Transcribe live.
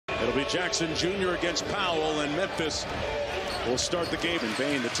It'll be Jackson Jr. against Powell, and Memphis will start the game. In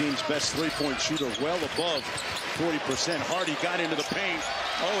Bain, the team's best three-point shooter, well above 40%. Hardy got into the paint.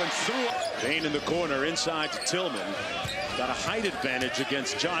 Oh, and threw. Bain in the corner, inside to Tillman. Got a height advantage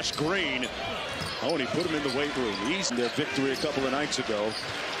against Josh Green. Oh, and he put him in the weight room. He's in their victory a couple of nights ago.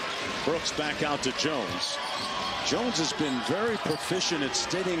 Brooks back out to Jones. Jones has been very proficient at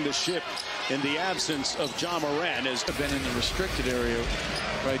steadying the ship in the absence of Ja Morant. Has been in the restricted area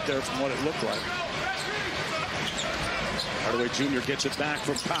right there from what it looked like. Hardaway Jr. gets it back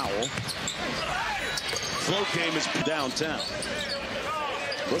from Powell. Float game is downtown.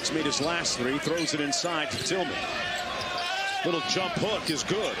 Brooks made his last three, throws it inside to Tillman. Little jump hook is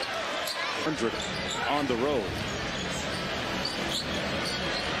good. 100 on the road.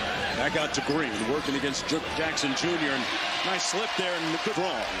 Back out to Green, working against Jackson Jr. And nice slip there and good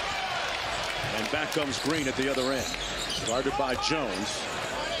wrong. And back comes Green at the other end. Guarded by Jones.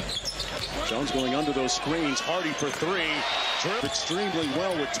 Jones going under those screens. Hardy for three. Drilled extremely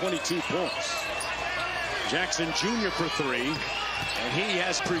well with 22 points. Jackson Jr. for three. And he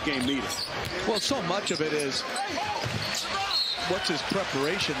has pregame meeting. Well, so much of it is what's his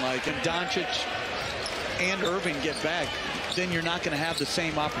preparation like? And Doncic and Irving get back, then you're not going to have the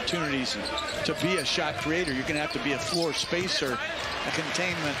same opportunities to be a shot creator. You're going to have to be a floor spacer, a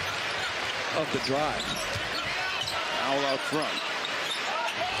containment of the drive. Foul out front.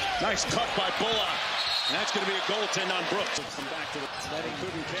 Nice cut by Bullock. And that's going to be a goaltend on Brooks. Come back to the letting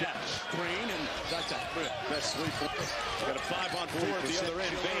couldn't catch. Green and that's a best three-point. Got a 5-on-4 at the other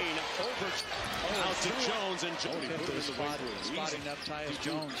end. Bain over out to Jones, and Jones put him in the weight room. Spotting up Tyus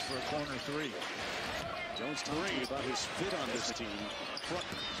Jones for a corner three. Jones talking about his fit on this team. Front,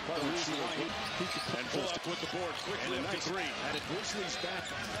 and Bullock with the board quickly up to Green. Had a Grizzlies back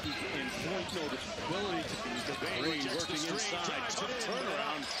in point notability to the Bain working inside. Tough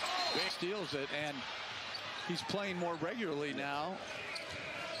turnaround. Bain steals it, and he's playing more regularly now.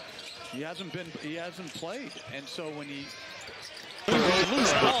 He hasn't played, and so when he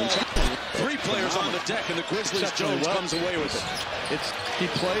loose ball, three players on the deck, and the Grizzlies. Jones comes away with it. He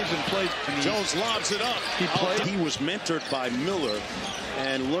plays and plays. And Jones lobs it up. He was mentored by Miller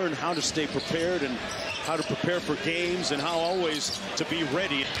and learned how to stay prepared and how to prepare for games and how always to be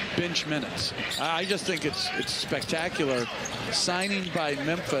ready. Bench minutes. I just think it's spectacular. Signing by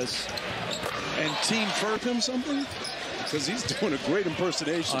Memphis and team first. Him something? Because he's doing a great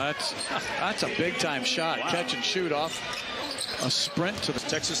impersonation. That's a big time shot. Wow. Catch and shoot off a sprint to the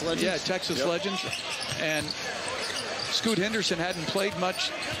Texas Legends. Yeah, Texas Legends. And Scoot Henderson hadn't played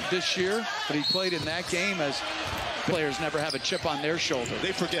much this year, but he played in that game as players never have a chip on their shoulder.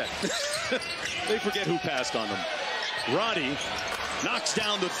 They forget. They forget who passed on them. Roddy knocks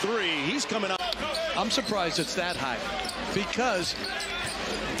down the three. He's coming up. I'm surprised it's that high because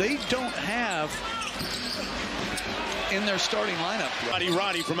they don't have in their starting lineup.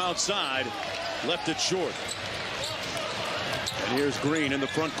 Roddy from outside left it short. And here's Green in the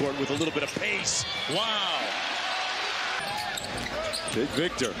front court with a little bit of pace. Wow. Big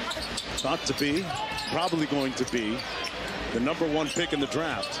Victor, thought to be, probably going to be, the #1 pick in the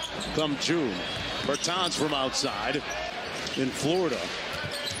draft come June. Bertans from outside in Florida,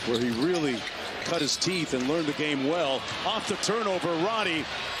 where he really cut his teeth and learned the game well. Off the turnover, Roddy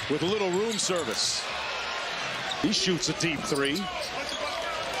with a little room service. He shoots a deep three.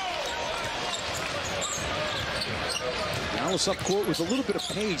 Dallas up court with a little bit of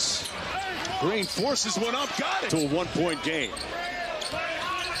pace. Green forces one up, got it! To a 1-point game.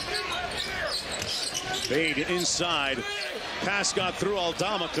 Fade inside. Pass got through.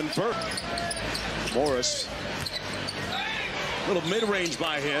 Aldama convert. Morris. Little mid-range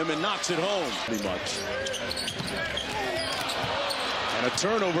by him and knocks it home. Pretty much. And a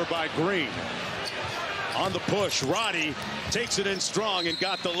turnover by Green. On the push, Roddy takes it in strong and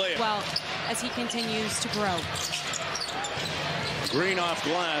got the layup. Well, as he continues to grow. Green off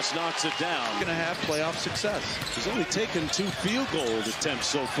glass, knocks it down. Going to have playoff success. He's only taken 2 field goal attempts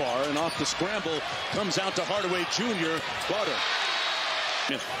so far, and off the scramble comes out to Hardaway Jr. Butter.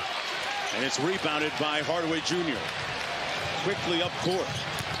 And it's rebounded by Hardaway Jr. Quickly up court.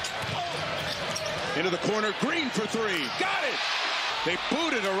 Into the corner, Green for three. Got it! They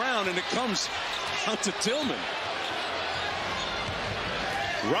boot it around, and it comes out to Tillman.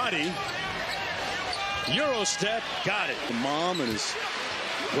 Roddy. Euro step, got it. The mom and his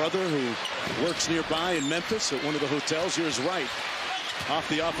brother who works nearby in Memphis at one of the hotels. Here's right. Off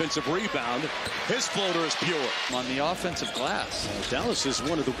the offensive rebound. His floater is pure. On the offensive glass. Dallas is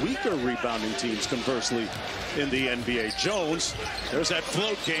one of the weaker rebounding teams, conversely, in the NBA. Jones, there's that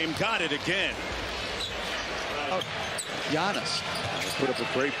float game. Got it again. Giannis. put up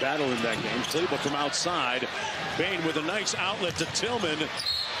a great battle in that game. Kleber from outside. Bane with a nice outlet to Tillman.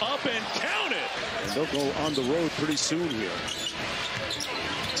 Up and count it. And they'll go on the road pretty soon here.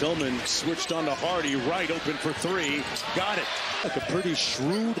 Tillman switched on to Hardy. Right open for three. Got it. Like a pretty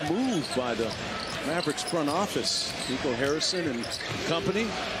shrewd move by the Mavericks front office. Nico Harrison and company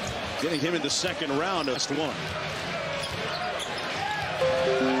getting him in the second round. Just one.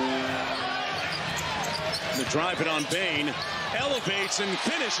 The drive it on Bane. Elevates and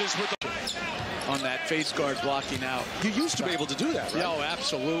finishes with the... On that face guard blocking out. You used to be able to do that, right? Yeah, oh,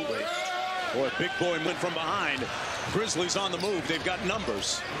 absolutely. Boy, big boy went from behind. Grizzlies on the move. They've got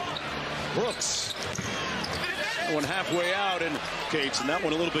numbers. Brooks. That one halfway out, and Cates, and that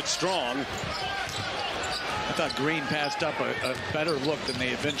one a little bit strong. I thought Green passed up a better look than they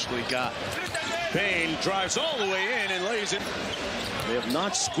eventually got. Bane drives all the way in and lays it. They have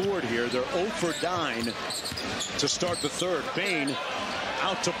not scored here. They're 0 for 9 to start the third. Bane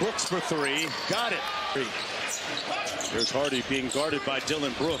out to Brooks for three. Got it. Here's Hardy being guarded by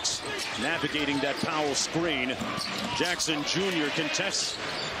Dylan Brooks, navigating that Powell screen. Jackson Jr. contests.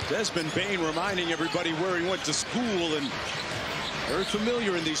 Desmond Bane reminding everybody where he went to school, and very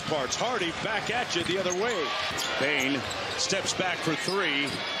familiar in these parts. Hardy back at you the other way. Bane steps back for three.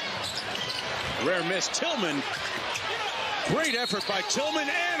 Rare miss. Tillman. Great effort by Tillman,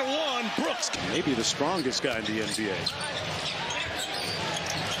 and one. Brooks. Maybe the strongest guy in the NBA.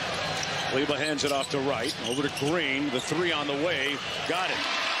 Kleber hands it off to Wright. Over to Green. The three on the way. Got it.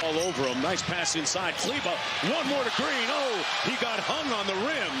 All over him. Nice pass inside. Kleber. One more to Green. Oh, he got hung on the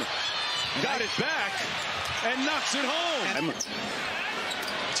rim. Got it back and knocks it home.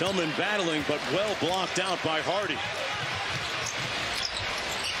 Tillman battling, but well blocked out by Hardy.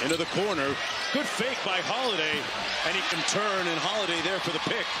 Into the corner. Good fake by Holiday. And he can turn, and Holiday there for the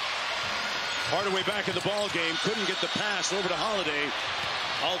pick. Hardaway back in the ball game. Couldn't get the pass over to Holiday.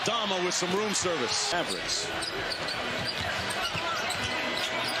 Aldama with some room service. Mavericks.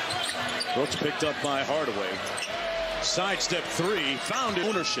 Brooks picked up by Hardaway. Sidestep three. Found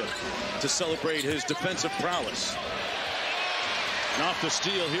ownership to celebrate his defensive prowess. And off the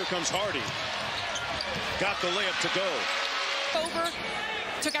steal, here comes Hardy. Got the layup to go. Over.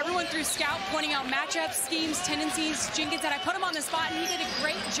 Took everyone through scout, pointing out matchups, schemes, tendencies. Jenkins said, I put him on the spot, and he did a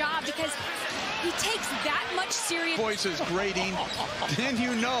great job because he takes that much serious. Voice is grating. Then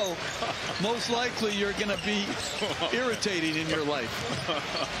you know, most likely you're going to be irritating in your life.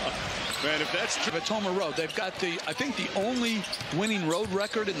 Man, if that's true. It's home or road. They've got I think the only winning road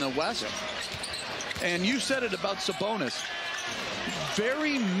record in the West. And you said it about Sabonis.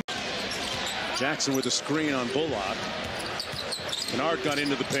 Jackson with a screen on Bullock. Kennard got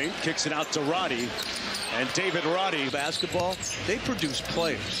into the paint, kicks it out to Roddy. And David Roddy. Basketball, they produce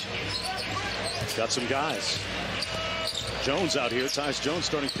players. Got some guys. Jones out here. Tyus Jones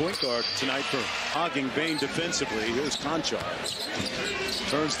starting point guard tonight for hogging Bane defensively. Here's Conchar.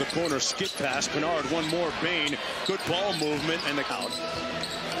 Turns the corner, skip pass. Kennard, one more. Bane. Good ball movement and the out.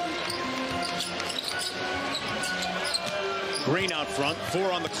 Green out front.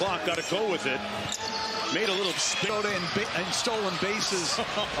 4 on the clock. Got to go with it. Made a little spin. And stolen bases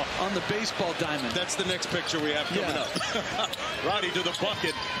on the baseball diamond. That's the next picture we have coming up. Roddy to the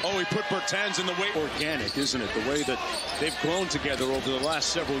bucket. Oh, he put Bertans in the way. Organic, isn't it? The way that they've grown together over the last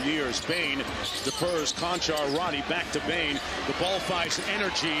several years. Bane defers. Conchar, Roddy back to Bane. The ball fights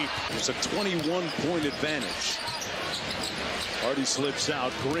energy. It's a 21-point advantage. Hardy slips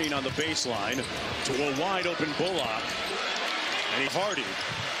out. Green on the baseline to a wide-open Bullock. And Hardy.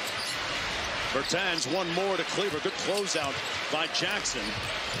 Bertans, one more to Kleber. Good closeout by Jackson.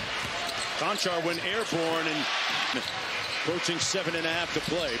 Conchar went airborne and approaching 7.5 to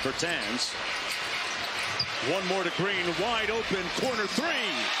play. Bertans. One more to Green. Wide open. Corner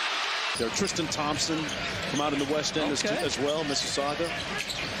three. There, Tristan Thompson come out in the West End as well. Mississauga.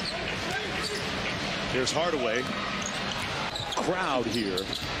 Here's Hardaway. Crowd here.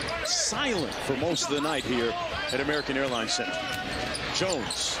 Silent for most of the night here at American Airlines Center.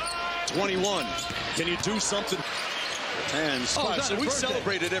 Jones. 21. Can you do something? Hands. Oh, so we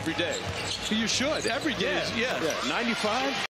celebrate it every day. You should. Every day. Yeah. 95.